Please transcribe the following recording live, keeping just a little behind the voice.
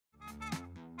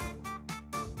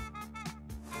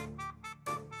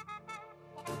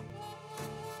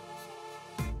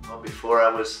Well, before I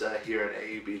was here in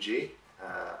AUBG,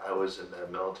 I was in the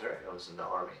military. I was in the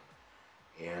Army,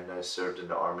 and I served in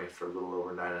the Army for a little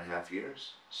over 9.5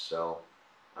 years. So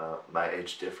my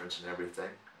age difference and everything,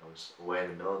 I was away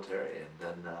in the military and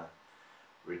then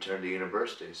returned to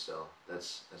university. So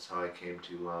that's how I came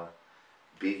to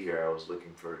be here. I was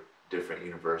looking for different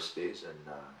universities,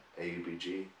 and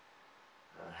AUBG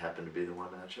happened to be the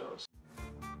one that I chose.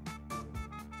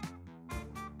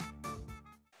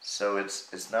 So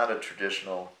it's not a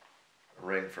traditional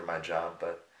ring for my job,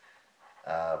 but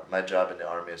my job in the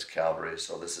Army is cavalry,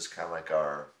 so this is kind of like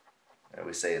our,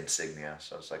 we say insignia,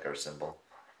 so it's like our symbol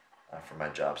for my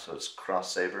job. So it's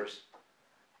cross sabers.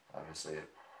 Obviously it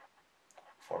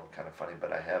formed kind of funny,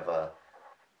 but I have a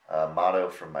motto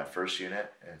from my first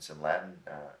unit, and it's in Latin,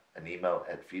 animo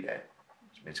et fide,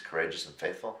 which means courageous and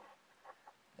faithful.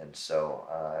 And so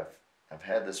I've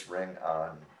had this ring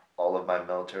on all of my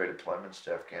military deployments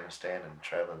to Afghanistan and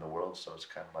traveling the world, so it's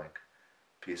kind of like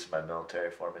a piece of my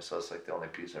military for me. So it's like the only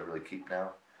piece I really keep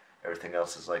now. Everything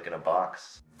else is like in a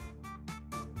box.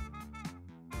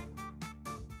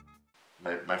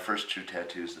 My first two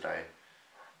tattoos that I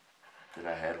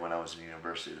had when I was in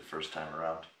university the first time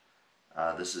around.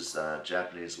 This is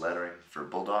Japanese lettering for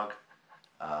bulldog,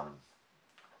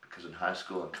 because in high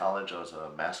school and college I was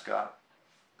a mascot.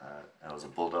 I was a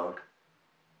bulldog,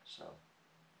 so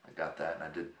I got that, and I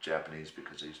did Japanese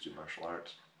because I used to do martial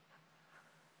arts.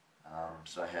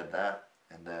 So I had that,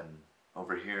 and then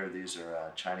over here these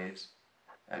are Chinese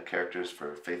characters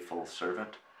for faithful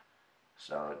servant.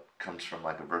 So it comes from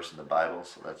like a verse in the Bible,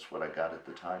 so that's what I got at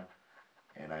the time.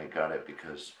 And I got it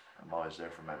because I'm always there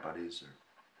for my buddies or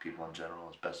people in general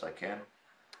as best I can.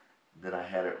 Then I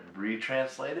had it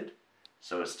retranslated,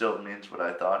 so it still means what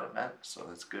I thought it meant, so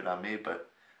that's good on me,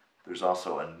 but there's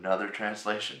also another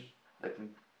translation that can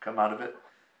come out of it.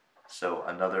 So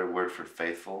another word for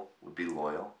faithful would be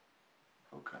loyal.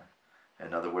 Okay.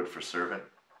 Another word for servant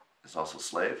is also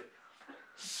slave.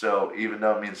 So even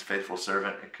though it means faithful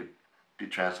servant, it could be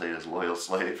translated as loyal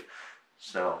slave.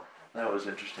 So that was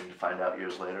interesting to find out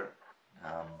years later.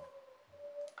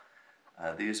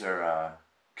 These are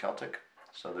Celtic,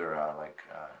 so they're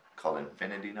called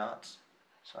infinity knots.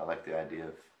 So I like the idea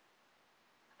of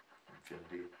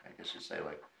infinity, I guess you'd say,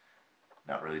 like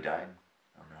not really dying.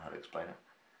 I don't know how to explain it.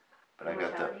 But I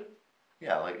got the,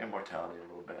 yeah, like immortality a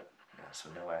little bit. Yeah, so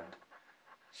no end.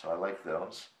 So I like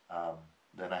those.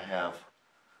 Then I have,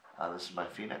 this is my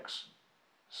phoenix.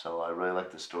 So I really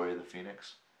like the story of the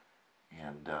phoenix.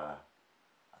 And I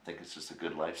think it's just a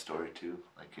good life story too.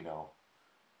 Like, you know,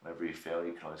 whenever you fail,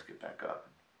 you can always get back up.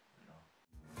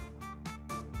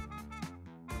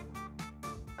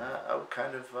 I would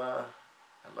kind of,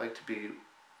 I'd like to be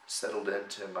settled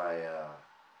into my,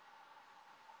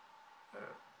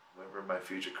 whatever my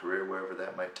future career, wherever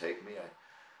that might take me.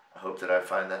 I hope that I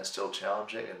find that still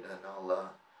challenging, and then I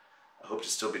hope to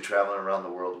still be traveling around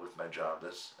the world with my job.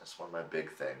 That's one of my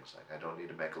big things. Like, I don't need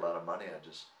to make a lot of money. I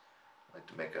just like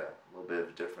to make a little bit of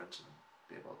a difference and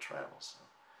be able to travel. So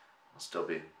I'll still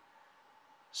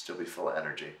be full of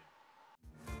energy.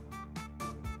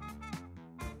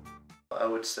 I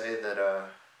would say that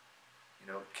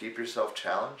you know, keep yourself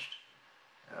challenged.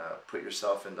 Put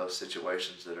yourself in those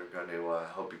situations that are going to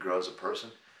help you grow as a person.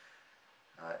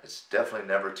 It's definitely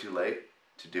never too late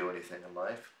to do anything in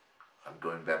life. I'm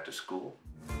going back to school.